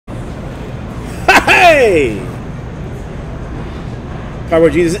Hey!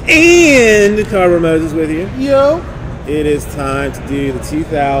 Cardboard Jesus and Cardboard Moses with you. Yo! It is time to do the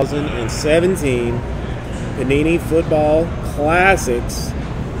 2017 Panini Football Classics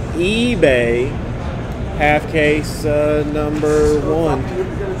eBay half case number 1.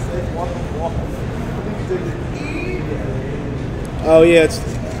 Oh yeah,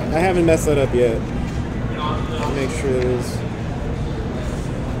 I haven't messed that up yet. Make sure it is.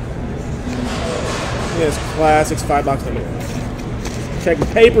 Yes, Classics 5-box number 1. Checking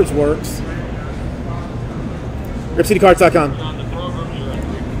papers works. RipCityCards.com.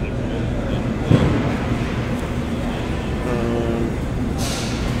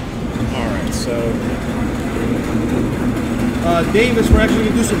 Alright, so Davis, we're actually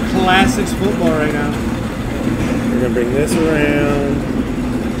going to do some Classics football right now. we're going to bring this around.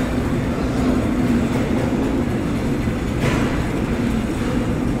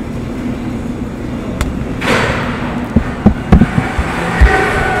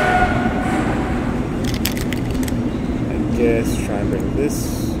 Try and bring this.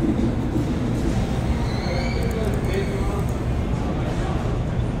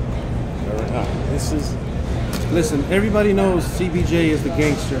 This is. Listen, everybody knows CBJ is the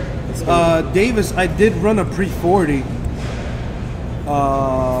gangster. Davis, I did run a pre-40,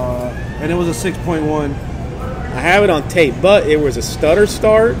 and it was a 6.1. I have it on tape, but it was a stutter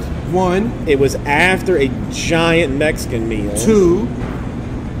start. 1. It was after a giant Mexican meal. 2.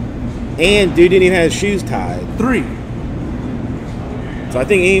 And dude didn't even have his shoes tied. 3. So I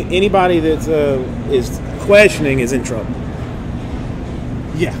think anybody that is questioning is in trouble.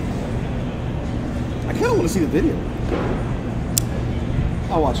 Yeah. I kind of want to see the video.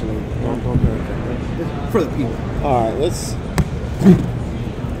 I'll watch it later. Don't do anything. For the people. All right, let's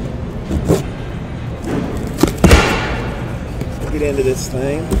get into this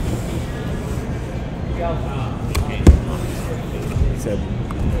thing. So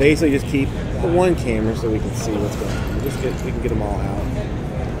basically, just keep one camera so we can see what's going on. We can get them all out,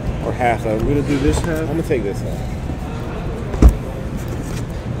 or half of them. We're gonna do this half. I'm gonna take this out.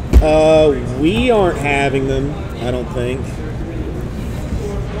 We aren't having them, I don't think.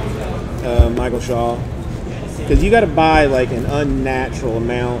 Michael Shaw, because you got to buy like an unnatural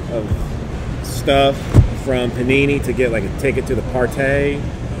amount of stuff from Panini to get like a ticket to the party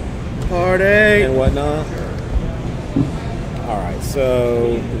and whatnot. All right,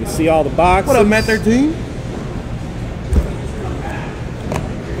 so you can see all the boxes. What up, Matt 13?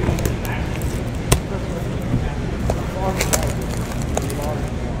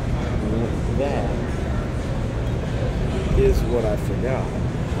 That is what I forgot.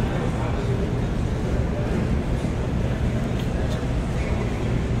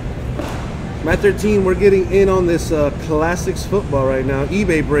 Matt 13, we're getting in on this Classics football right now.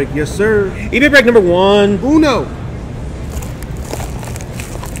 eBay break, yes sir. eBay break number 1. Uno.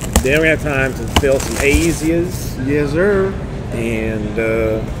 Then we have time to fill some Asias. Yes sir. And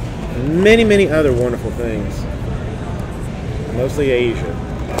many, many other wonderful things. Mostly Asia.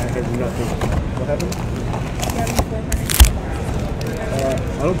 I have nothing. What happened?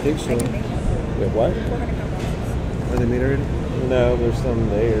 I don't think so. Wait, what? Are they made already? No, there's some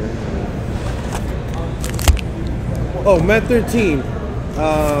there. Oh, Matt 13.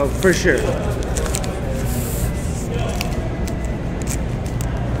 For sure.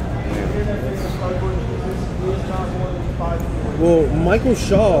 Well, Michael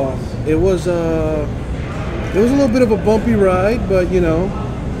Shaw, it was a little bit of a bumpy ride, but you know,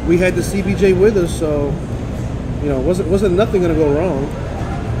 we had the CBJ with us, so you know, wasn't nothing gonna go wrong.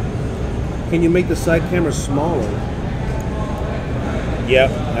 Can you make the side camera smaller?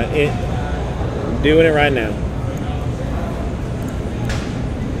 Yep, I'm doing it right now.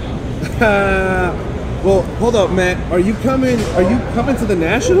 Well, hold up, Matt. Are you coming to the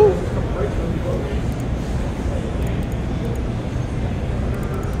National?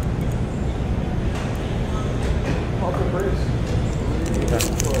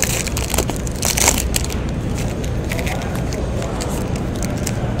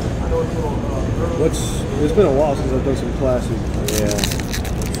 It's been a while since I've done some Classics. Yeah.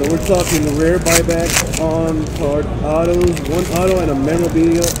 So we're talking rare buyback on card autos, 1 auto and a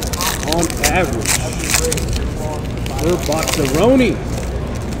memorabilia on average. We're Boxeroni.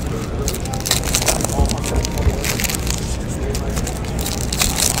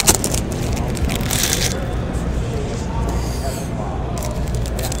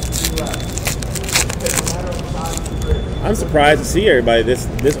 I'm surprised to see everybody this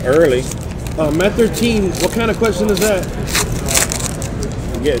early. Matt 13, what kind of question is that?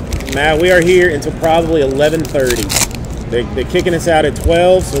 Yeah, Matt, we are here until probably 11:30. They're kicking us out at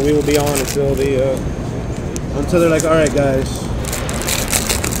 12, so we will be on until the until they're like, all right, guys.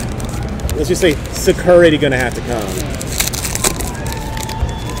 Let's just say security gonna have to come.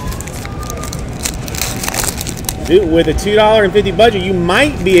 Dude, with a $2.50 budget, you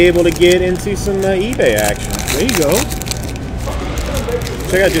might be able to get into some eBay action. There you go.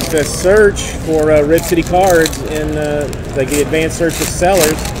 Check out just a search for Rip City cards in like the advanced search for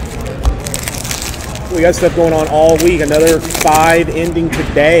sellers. We got stuff going on all week. Another 5 ending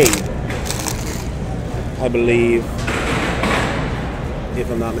today, I believe, if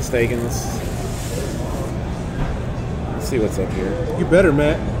I'm not mistaken. Let's see what's up here. You better,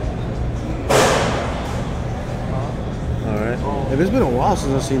 Matt. All right. Hey, it's been a while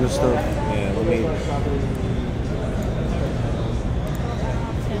since I've seen this stuff. Yeah, let me.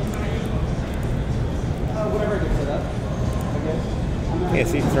 Yeah,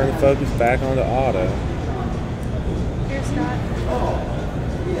 see, turn the focus back on the auto. Here, Scott.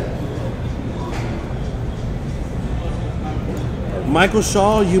 Michael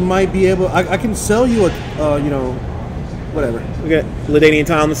Shaw, you might be able. I can sell you a, you know, whatever. We got LaDainian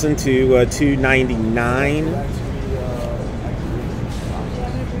Tomlinson to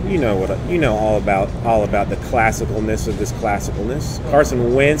 $2.99. You know what? You know all about the classicalness of this classicalness.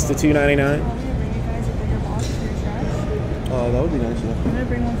 Carson Wentz to $2.99. I'm gonna bring you guys a bigger box for your trash. Oh, that would be nice. Yeah. I'm gonna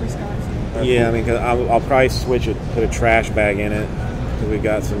bring one for Scott. Yeah, I mean, cause I'll probably switch it, put a trash bag in it, because we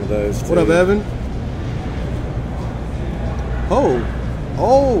got some of those too. What up, Evan?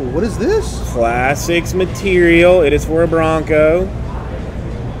 Oh, what is this? Classics material. It is for a Bronco.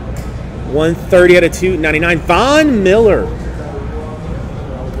 130 out of $2.99. Von Miller.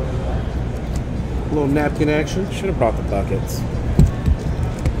 A little napkin action. Should have brought the buckets.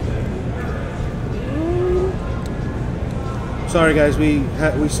 Sorry, guys. We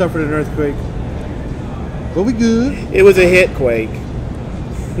suffered an earthquake, but we good. It was a hit quake.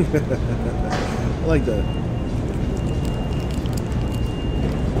 I like that.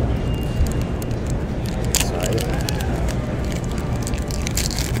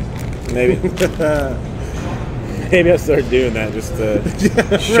 Maybe maybe I'll start doing that, just right.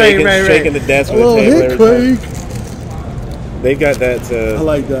 shaking the desk A with little a table hit every quake. time. They've got that. I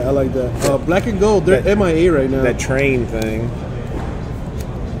like that. Black and gold. They're that- MIA right now. That train thing.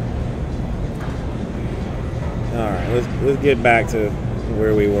 All right, let's get back to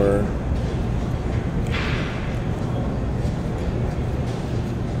where we were.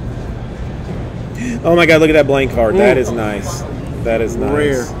 Oh my God! Look at that blank card. That is nice. That is nice.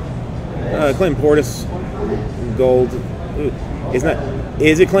 Rare. Clinton Portis, gold. Ooh,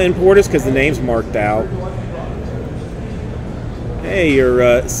 is it Clinton Portis? Because the name's marked out. Hey,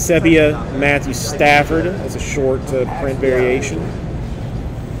 your Sepia Matthew Stafford. That's a short print variation.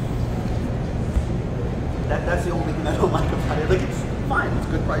 That's the only thing I don't like about it. Like, it's fine. It's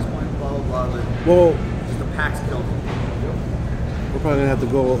a good price point, blah, blah, blah. But Well, just the packs kill me. we're probably gonna have to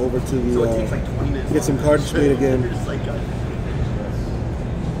go over to So it the takes like 20 minutes. get some cards made again. It's like,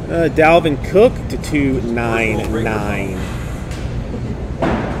 Dalvin Cook to $2.99.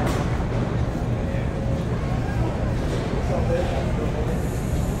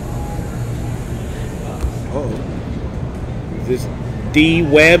 Uh-oh. This D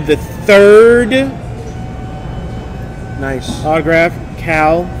Webb the third Nice. autograph.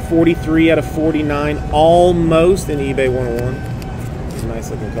 Cal 43 out of 49, almost in eBay 101. It's a nice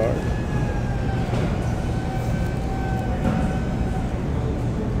looking card.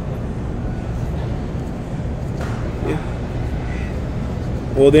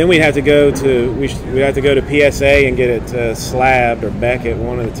 Well, then we'd have to go to we'd have to go to PSA and get it slabbed, or Beckett,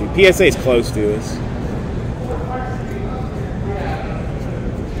 one of the two. PSA is close to us.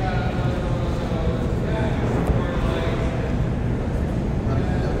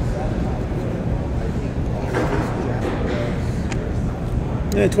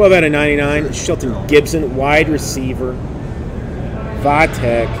 Yeah, 12 out of 99. Shelton Gibson, wide receiver.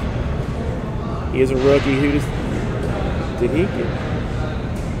 Vitek. He is a rookie. Who did he get?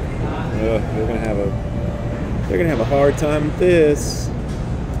 They're gonna have a hard time with this.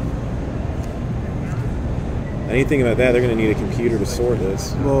 I didn't think about that. They're gonna need a computer to sort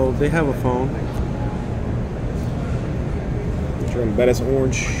this. Well, they have a phone. Jordan Bettis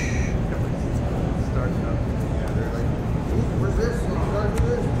orange.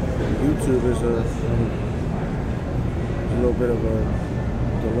 YouTube is a little bit of a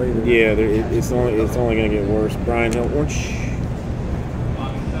delay there. Yeah, it's only gonna get worse. Brian Hill orange.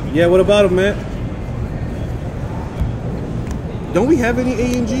 Yeah, what about him, Matt? Don't we have any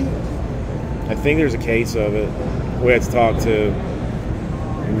A&G? I think there's a case of it. We have to talk to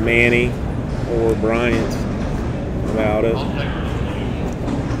Manny or Bryant about it.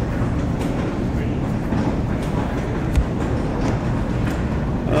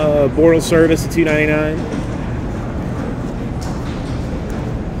 Boral service at $2.99.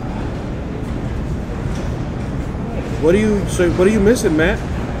 What are you missing, Matt?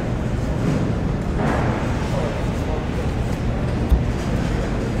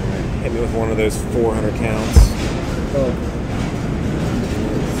 Hit me with one of those 400 counts. Oh.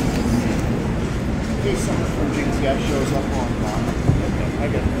 In case someone from GTS shows up on I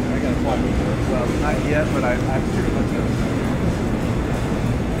got a call. Well, not yet, but I'm sure let's go.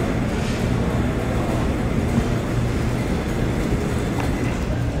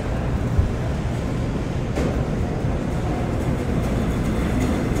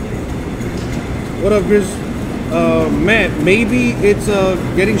 What up, Grizz? Matt, maybe it's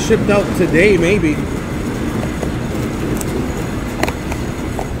getting shipped out today, maybe.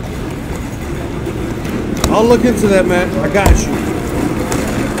 I'll look into that, Matt. I got you.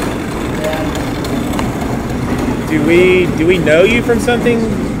 Do we know you from something,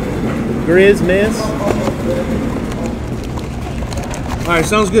 Grizz Miss? All right,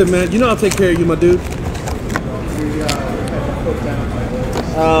 sounds good, man. You know I'll take care of you, my dude.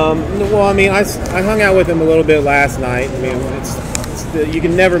 Well, I mean, I hung out with him a little bit last night. I mean, you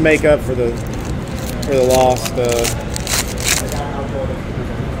can never make up for the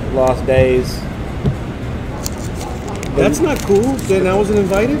lost days. That's not cool. Then I wasn't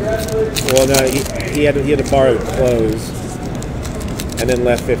invited. Well, no, he had to borrow the clothes, and then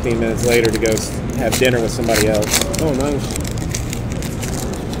left 15 minutes later to go have dinner with somebody else. Oh, nice.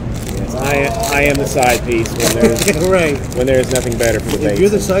 Yes, I am the side piece when there's Right. when there's nothing better for the If you're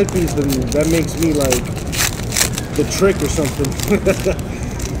the side piece, then that makes me like the trick or something.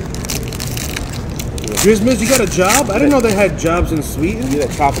 Grizz, you got a job? I didn't know they had jobs in Sweden. Do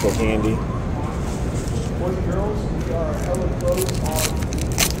that tropical candy. Boys and girls, we are hella close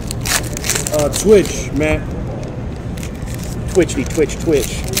on Twitch, Matt. Twitch.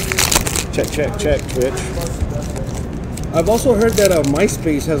 Check, Twitch. I've also heard that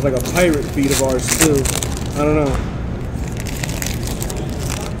MySpace has like a pirate feed of ours too. I don't know.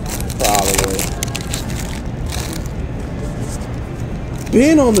 Probably.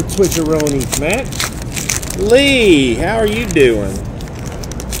 Been on the Twitcheroni, Matt. Lee, how are you doing?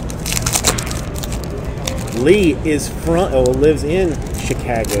 Lee lives in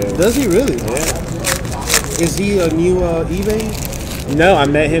Chicago. Does he really? Yeah. Is he a new eBay? No, I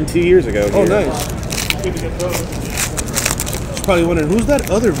met him 2 years ago. Oh, here. nice. He's probably wondering, who's that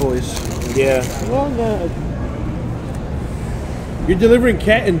other voice? Yeah. Well, no. You're delivering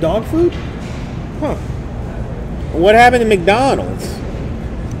cat and dog food? Huh. What happened to McDonald's?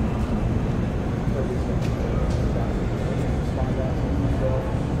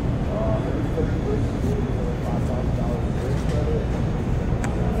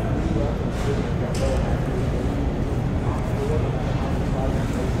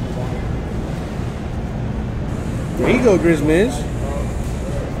 There you go, Grizz Miz.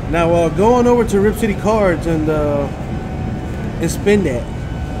 Now go on over to Rip City Cards and spend that.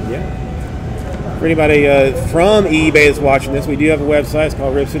 Yeah. For anybody from eBay that's watching this, we do have a website. It's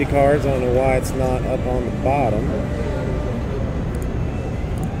called Rip City Cards. I don't know why it's not up on the bottom.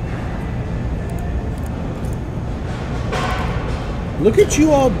 Look at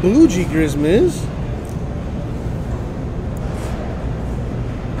you all bluesy, Grizz Miz.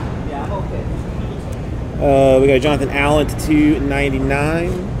 Yeah, I'm okay. We got Jonathan Allen to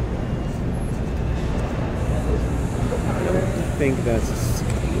 $2.99. I think that's.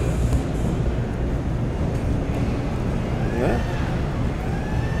 Yeah.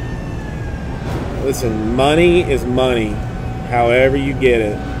 Listen, money is money, however you get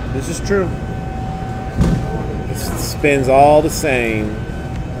it. This is true. It spends all the same.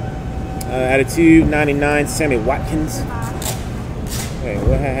 At a $2.99, Sammy Watkins. Hey,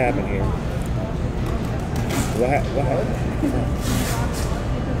 what happened here? What happened?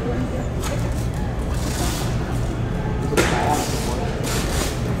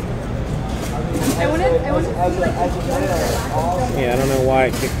 I wanted to like Yeah, I don't know why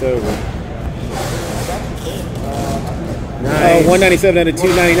it kicked over. Nice. 197 out of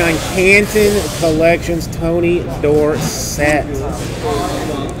 299. Canton Collections Tony Dorsett.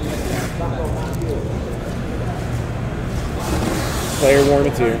 Player worn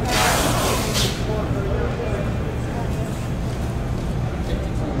material.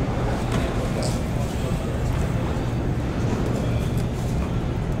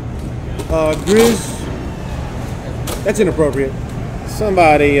 Grizz, that's inappropriate.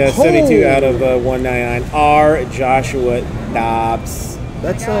 Somebody 72 out of 199. R. Joshua Dobbs.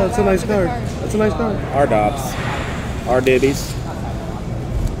 That's a nice card. That's a nice card. R. Dobbs. R. Dibbies.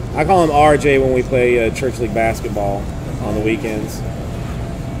 I call him RJ when we play church league basketball on the weekends.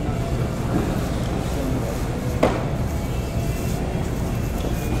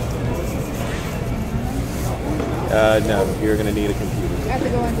 No, you're going to need a computer. I have to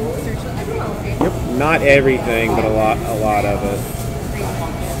go into search everything. Yep. Not everything, but a lot of it.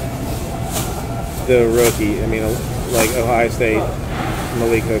 The rookie, I mean, like Ohio State,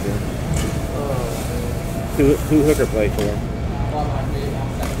 Malik Hooker. Who Hooker played for?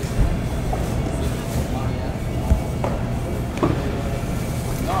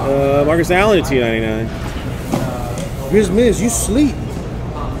 Marcus Allen at $2.99. Here's Miz, you sleep.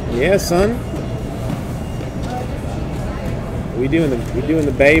 Yeah, son. We doing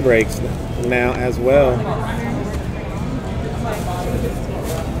the Bay breaks now as well.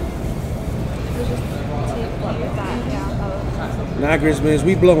 Nah, Grizz Miz,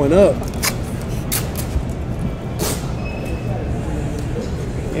 we blowing up.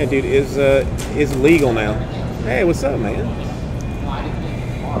 Yeah, dude, is legal now. Hey, what's up, man?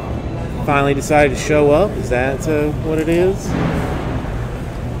 Finally decided to show up. Is that what it is?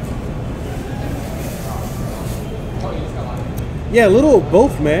 Yeah, a little of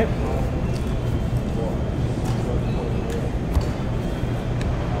both, Matt.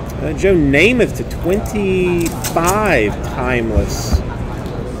 Joe Namath to 25 timeless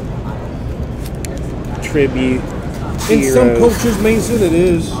tribute. In some Heroes, cultures, Mason, it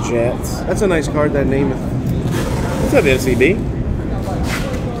is. Jets. That's a nice card, that name. What's up, NCB?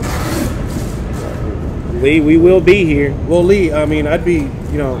 Lee, we will be here. Well, Lee, I mean, I'd be,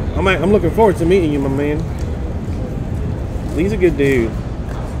 I'm looking forward to meeting you, my man. Lee's a good dude.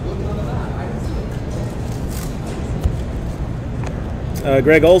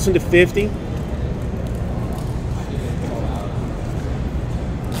 Greg Olson to 50.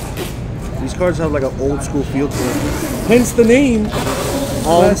 These cards have like an old school feel to them. Hence the name.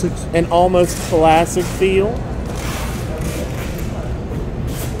 Classics. An almost classic feel.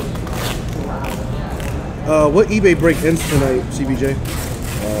 What eBay break ends tonight, CBJ?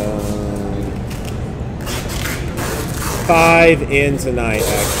 5 in tonight,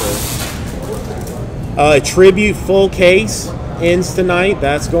 actually. Tribute full case ends tonight.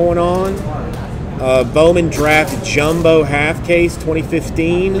 That's going on. Bowman Draft Jumbo half case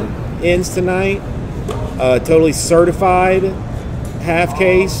 2015 ends tonight. Totally certified half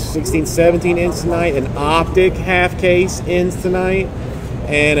case 16-17 ends tonight. An optic half case ends tonight.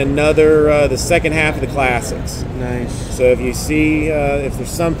 And another, the second half of the classics. Nice. So if you see, if there's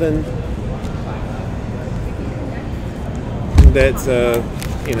something that's, if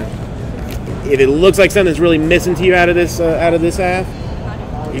it looks like something's really missing to you out of this half,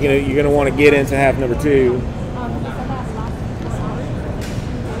 you're gonna want to get into half number 2.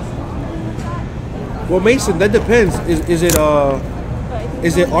 Well, Mason, that depends. Is it R.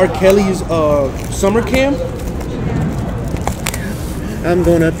 Kelly's summer camp? I'm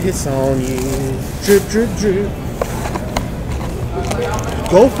gonna piss on you. Drip, drip, drip.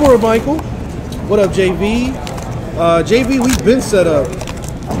 Go for it, Michael. What up, JV? JV, we've been set up.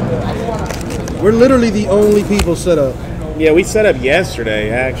 We're literally the only people set up. Yeah, we set up yesterday,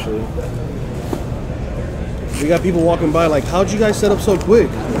 actually. We got people walking by like, how'd you guys set up so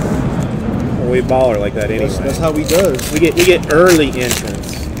quick? Well, we baller like that anyway. That's how we does. We get early entrance.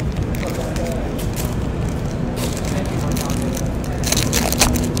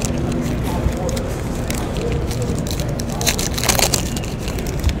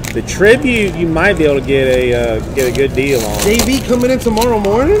 The tribute, you might be able to get a good deal on. JV coming in tomorrow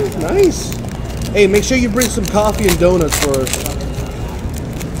morning? Nice. Hey, make sure you bring some coffee and donuts for us.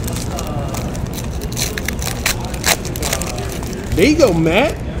 There you go,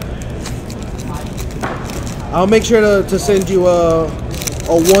 Matt. I'll make sure to send you a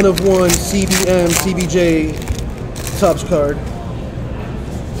one-of-one CBJ Topps card.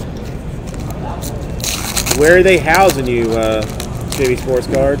 Where are they housing you, Chevy Sports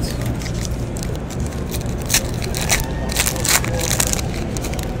Cards?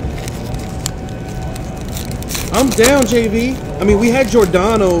 I'm down, JV. I mean, we had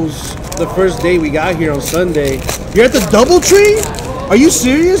Giordano's the first day we got here on Sunday. You're at the DoubleTree? Are you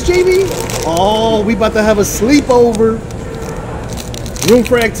serious, JV? Oh, we about to have a sleepover. Room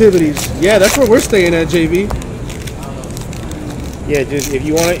for activities. Yeah, that's where we're staying at, JV. Yeah, just if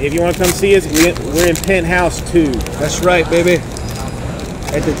you want to come see us, we're in Penthouse 2. That's right, baby.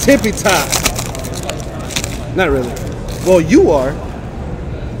 At the tippy top. Not really. Well, you are.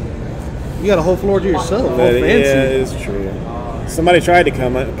 You got a whole floor to yourself. All fancy. Yeah, it's true. Somebody tried to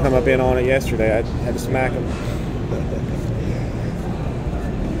come up in on it yesterday. I had to smack them.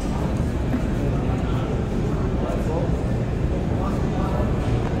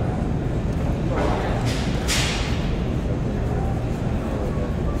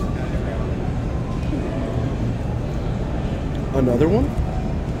 Another one?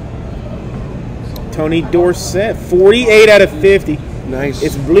 Tony Dorsett, 48 out of 50. Nice.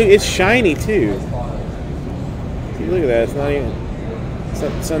 It's blue. It's shiny too. See, look at that. It's not even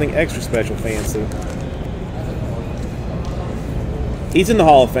something extra special, fancy. He's in the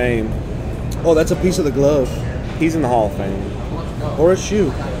Hall of Fame. Oh, that's a piece of the glove. He's in the Hall of Fame. Or a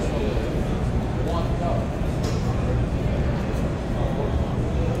shoe.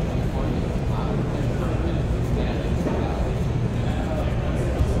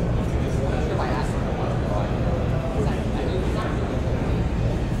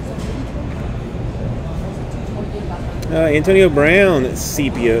 Antonio Brown,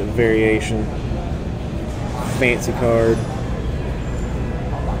 sepia variation. Fancy card.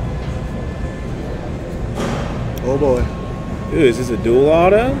 Oh boy. Ooh, is this a dual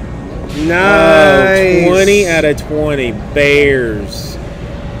auto? Nice. 20 out of 20. Bears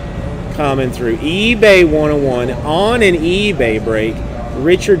coming through. eBay 101 on an eBay break.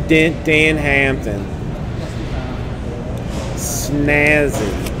 Richard Dent, Dan Hampton.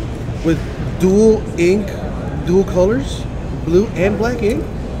 Snazzy. With dual ink, dual colors, blue and black ink.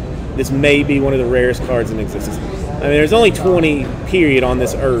 This may be one of the rarest cards in existence. I mean, there's only 20, period, on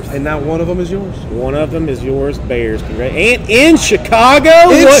this earth. And not one of them is yours. One of them is yours, Bears. Congrats. And in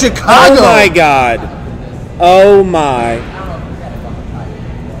Chicago? In Chicago. Oh, my God. Oh, my.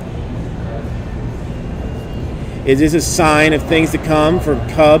 Is this a sign of things to come for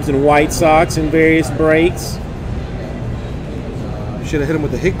Cubs and White Sox in various breaks? You should have hit him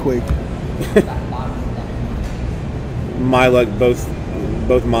with the hit quake. My luck, both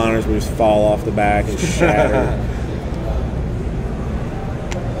monitors would just fall off the back and shatter.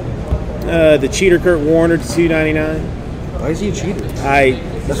 The cheater Kurt Warner to $2.99. Why is he a cheater?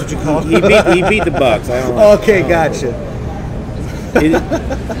 That's what you call he beat the Bucks. I don't Okay, gotcha.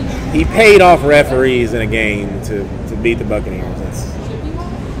 He paid off referees in a game to beat the Buccaneers.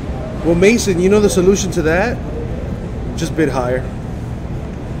 Well, Mason, you know the solution to that? Just bid higher.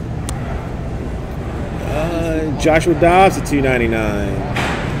 Joshua Dobbs at $2.99.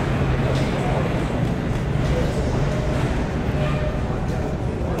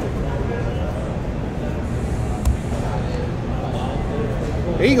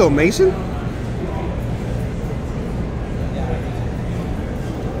 There you go, Mason.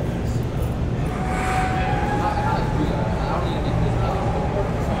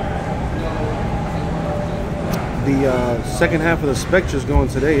 The second half of the Spectre's going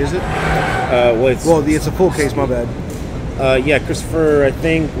today, is it? It's a full case, my bad. Yeah, Christopher, I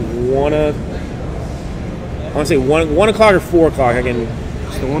think I want to say 1 o'clock or 4 o'clock.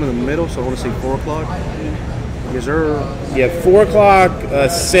 It's the one in the middle, so I want to say 4 o'clock. Yes, sir. Yeah, 4 o'clock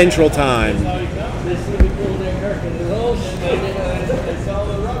Central Time.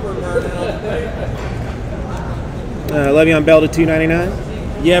 Le'Veon Bell to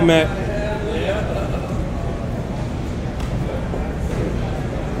 $2.99. Yeah, Matt.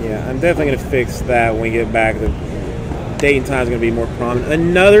 Yeah, I'm definitely going to fix that when we get back. The date and time is going to be more prominent.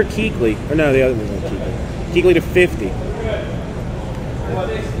 Another Kuechly. Or no, the other one's not Kuechly. Kuechly to 50.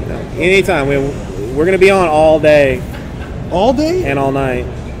 Anytime. We're going to be on all day. All day? And all night.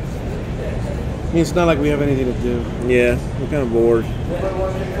 I mean, it's not like we have anything to do. Yeah, we're kind of bored.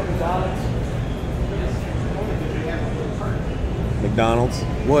 McDonald's.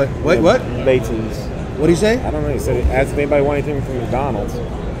 What? Wait, what? Bateson's. What'd he say? I don't know. He said, ask if anybody want anything from McDonald's.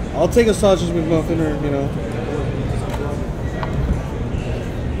 I'll take a sausage McMuffin or,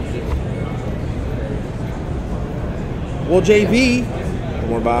 Well, JB. One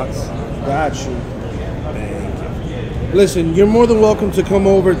more box. Got you. Thank you. Listen, you're more than welcome to come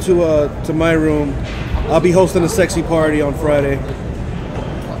over to my room. I'll be hosting a sexy party on Friday.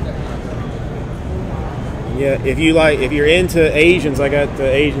 Yeah, if you're into Asians, I got the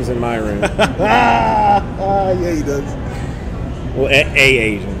Asians in my room. Yeah, he does. Well, a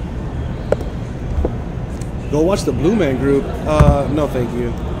Asian. Go watch the Blue Man Group. No, thank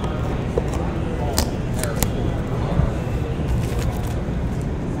you.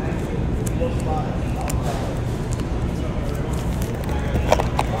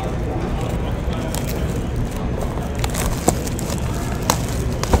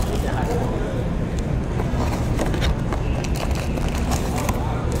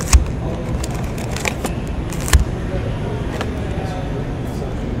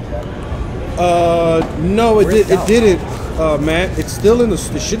 No, it didn't, Matt. It's still in the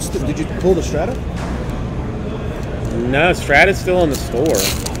shit's. Did you pull the Strata? No, Strata's still in the store.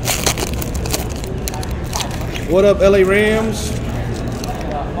 What up, LA Rams?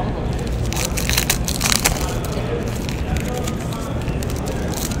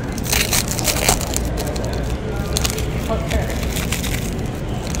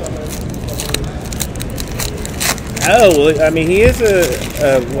 Oh, well, I mean, he is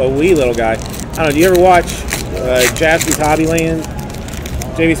a wee little guy. I don't know. Do you ever watch Jaspy's Hobbyland?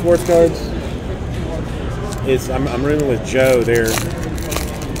 JV Sports Cards? I'm rooming with Joe. Their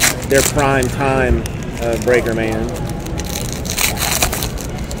prime time breaker man.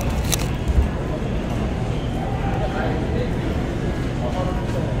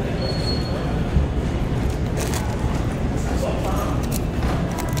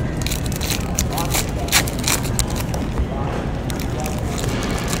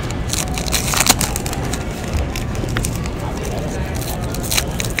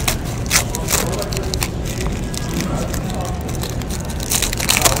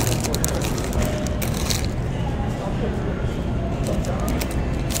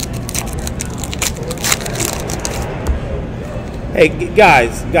 Hey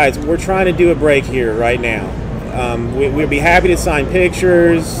guys, we're trying to do a break here right now. We'd be happy to sign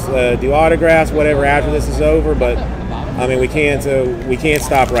pictures, do autographs, whatever after this is over. But I mean, we can't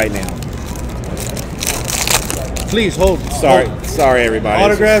stop right now. Please hold. Sorry, everybody.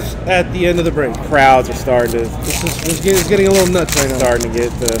 Autographs at the end of the break. Crowds are starting to. It's getting a little nuts right now. Starting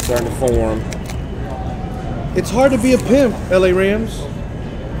to form. It's hard to be a pimp, LA Rams.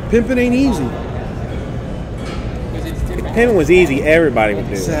 Pimping ain't easy. If pimping was easy, everybody would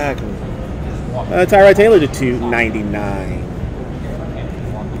do it. Exactly. Tyrod Taylor to $2.99.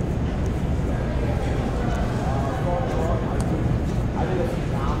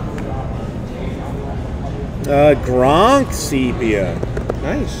 Gronk sepia.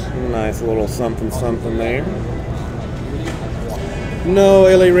 Nice little something there. No,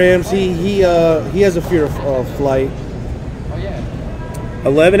 LA Rams. He has a fear of flight.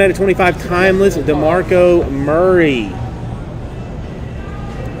 11 out of 25 timeless DeMarco Murray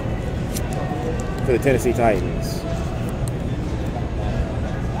for the Tennessee Titans.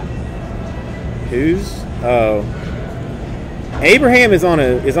 Who's? Oh, Abraham is on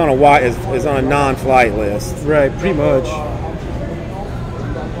a non-flight list. Right, pretty much.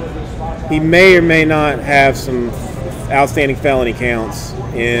 He may or may not have some outstanding felony counts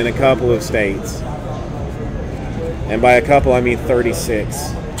in a couple of states. And by a couple, I mean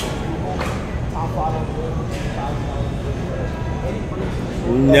 36.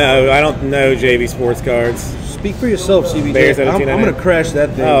 No, I don't know JV Sports Cards. Speak for yourself, CBJ. Bears I'm going to crash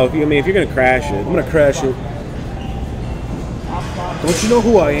that thing. Oh, if you're going to crash it. I'm going to crash it. Don't you know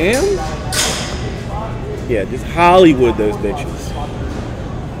who I am? Yeah, just Hollywood, those bitches.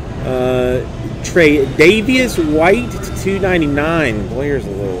 Trey Davius White to $2.99. Blair's a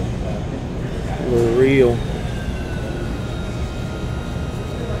little real.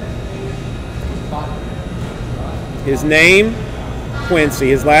 His name, Quincy.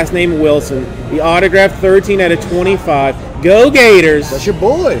 His last name, Wilson. The autograph, 13 out of 25. Go Gators! That's your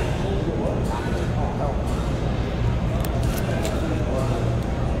boy.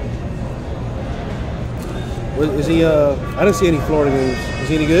 Is he? I didn't see any Florida games. Is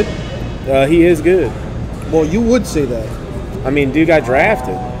he any good? He is good. Well, you would say that. I mean, dude got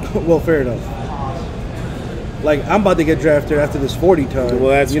drafted. Well, fair enough. Like, I'm about to get drafted after this 40 time. Well,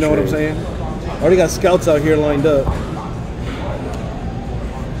 that's you know true. what I'm saying? Already got scouts out here lined up.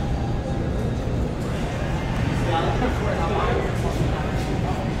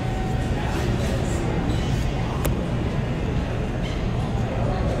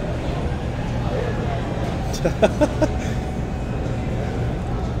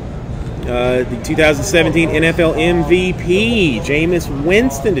 The 2017 NFL MVP, Jameis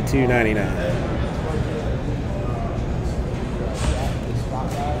Winston to $2.99.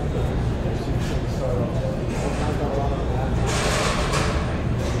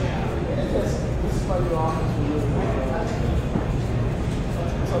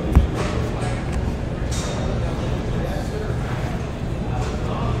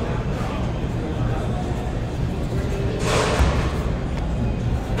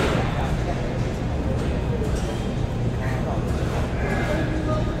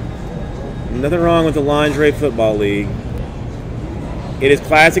 Nothing wrong with the Lingerie Football League. It is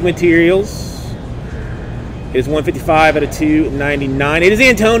classic materials. It is 155 out of 299. It is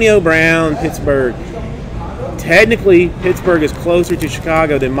Antonio Brown, Pittsburgh. Technically, Pittsburgh is closer to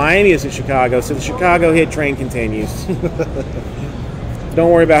Chicago than Miami is to Chicago, so the Chicago hit train continues.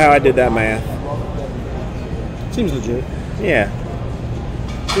 Don't worry about how I did that math. Seems legit. Yeah.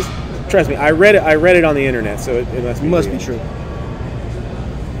 Just trust me. I read it on the internet, so it must be. Must real. be true.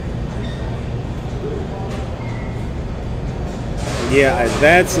 Yeah,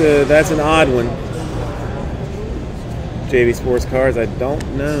 that's an odd one. JV Sports Cards, I don't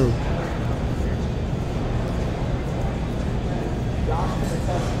know.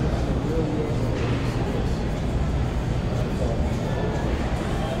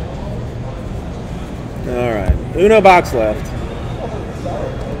 Uno box left.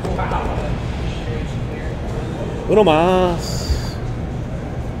 Uno más.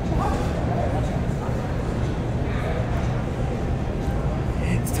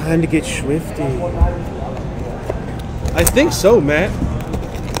 It's time to get swifty. I think so, Matt.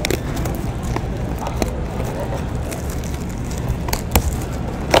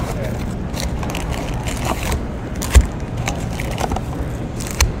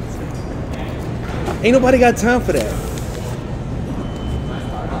 Ain't nobody got time for that.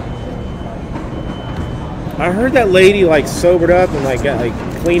 I heard that lady like sobered up and like got like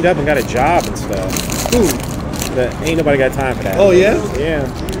cleaned up and got a job and stuff. Ooh. But ain't nobody got time for that. Oh, yeah? Yeah.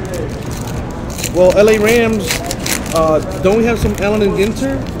 Well, LA Rams, don't we have some Allen and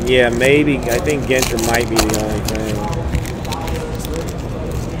Ginter? Yeah, maybe. I think Ginter might be the only thing.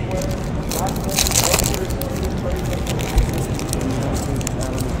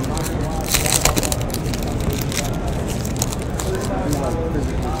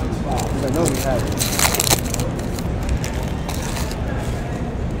 I know we have it.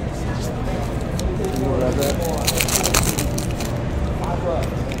 You know about that?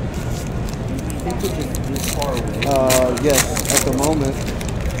 Yes, at the moment.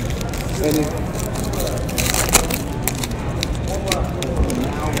 And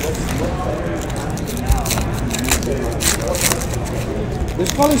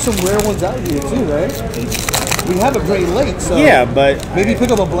there's probably some rare ones out here too, right? We have a Great Lake, so Yeah, but maybe pick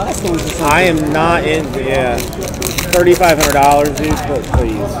up a Blastoise or something. I am not in. Yeah, $3,500, dude. But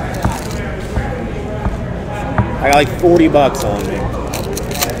please, I got like $40 on me.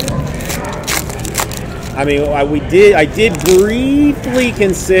 I mean, I did briefly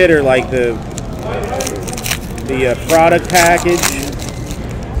consider like the product package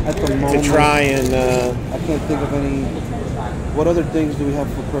at the moment to try and. I can't think of any. What other things do we have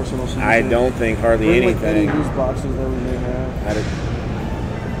for personal season? I don't think hardly Bring, like, anything. any loose boxes that we may have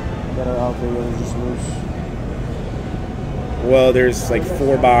that are out there that are just loose. Well, there's like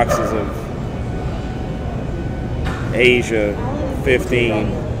 4 boxes of Asia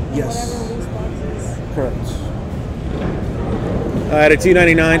 15. Yes. Correct. At a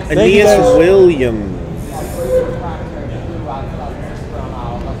 $2.99, Thank you, Aeneas guys. Williams.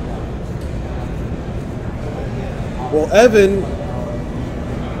 Well, Evan,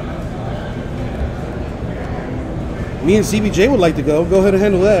 me and CBJ would like to go. Go ahead and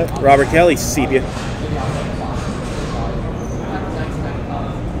handle that. Robert Kelly, sepia.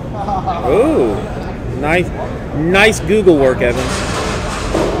 Ooh, nice Google work, Evan.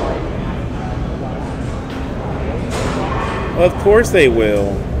 Of course they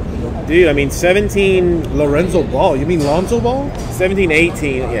will. Dude, I mean, 17... Lorenzo Ball. You mean Lonzo Ball? 17,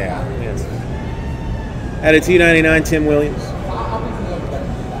 18, yeah. Yes. At a $2.99, Tim Williams.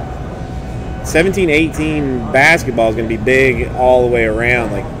 17, 18 basketball is going to be big all the way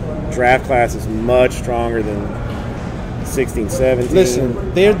around. Like, draft class is much stronger than 16, 17.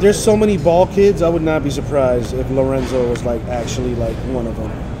 Listen, there's so many ball kids. I would not be surprised if Lorenzo was like actually like one of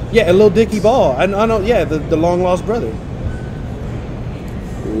them. Yeah, a little Dicky Ball. I know. Yeah, the long lost brother.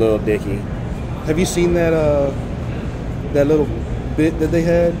 Little Dicky. Have you seen that that little bit that they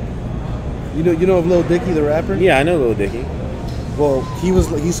had? You know of Lil Dicky, the rapper? Yeah, I know Little Dicky. Well,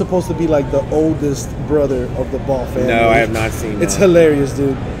 he's supposed to be like the oldest brother of the Ball family. No, I have not seen that. It's hilarious,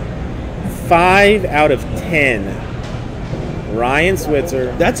 dude. 5 out of 10. Ryan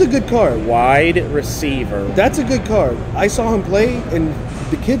Switzer. That's a good card. Wide receiver. That's a good card. I saw him play, and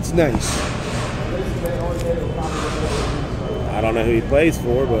the kid's nice. I don't know who he plays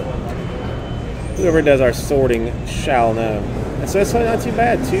for, but whoever does our sorting shall know. So that's not too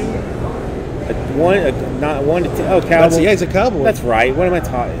bad. Not 1 to 10. Oh, Cowboy. Yeah, he's a Cowboy. That's right. What am I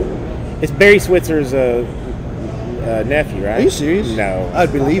talking? It's Barry Switzer's nephew, right? Are you serious? No.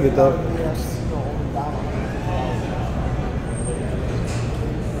 I'd believe it though.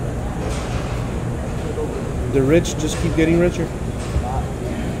 The rich just keep getting richer.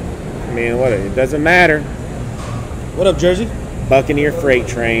 I mean, what? It doesn't matter. What up, Jersey? Buccaneer Freight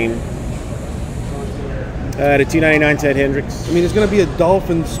Train. At a $2.99, Ted Hendricks. I mean, it's gonna be a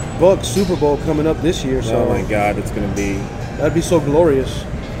Dolphins-Bucks Super Bowl coming up this year, so Oh my God, it's going to be that'd be so glorious.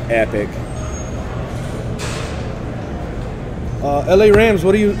 epic. LA Rams,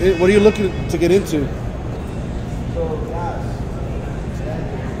 what are you looking to get into?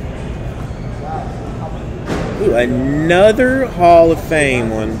 Ooh, another Hall of Fame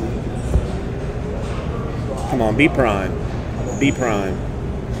one. Come on, be prime. Be prime.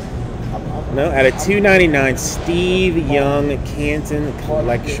 No, at a $2.99, Steve Young Canton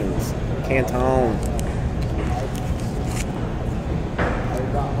Collections. Canton.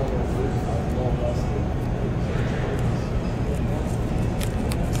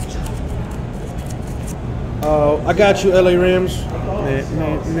 I got you, LA Rams.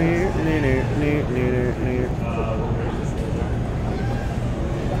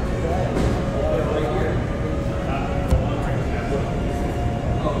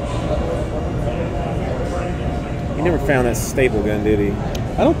 He never found that staple gun, did he?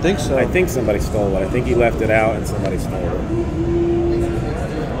 I don't think so. I think somebody stole it. I think he left it out and somebody stole it.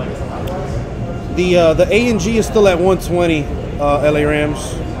 The A&G is still at 120, LA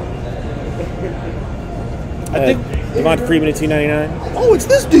Rams. I think. Devonta Freeman at $299. Oh, it's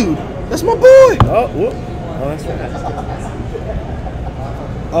this dude. That's my boy. Oh, whoop. Oh, that's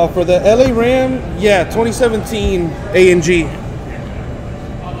right. For the LA Ram, yeah, 2017 A&G.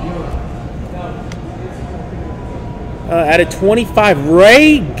 At a 25,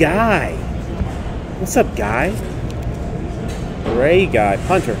 Ray Guy. What's up, Guy? Ray Guy,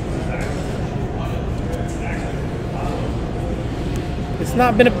 punter. It's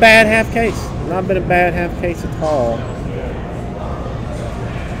not been a bad half case. Not been a bad half case at all.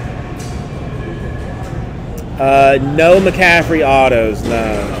 No McCaffrey autos,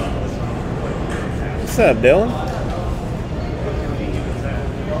 no. What's up, Dylan?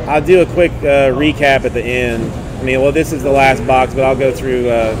 I'll do a quick recap at the end. I mean, well, this is the last box, but I'll go through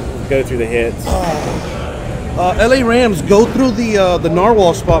the hits. LA Rams, go through the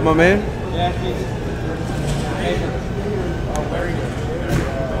narwhal spot, my man.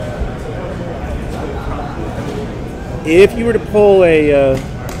 If you were to pull a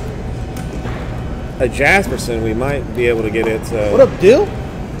Jasperson, we might be able to get it. What up, Dill?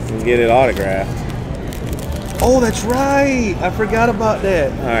 Get it autographed. Oh, that's right. I forgot about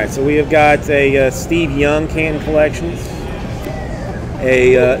that. All right, so we have got a Steve Young Canton Collections,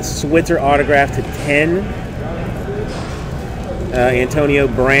 a Switzer autograph to 10, Antonio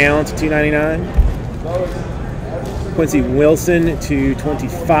Brown to $2.99, Quincy Wilson to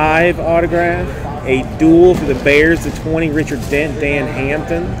 25 autograph, a duel for the Bears to 20, Richard Dent, Dan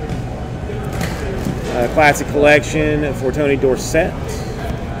Hampton, classic collection for Tony Dorsett.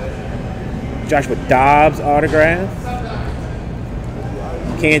 Joshua Dobbs autograph.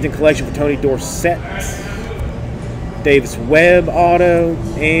 Canton collection for Tony Dorsett. Davis Webb auto.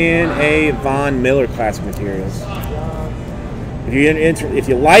 And a Von Miller classic materials. If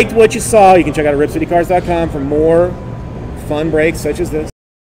you liked what you saw, you can check out ripcitycards.com for more fun breaks such as this.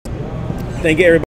 Thank you, everybody.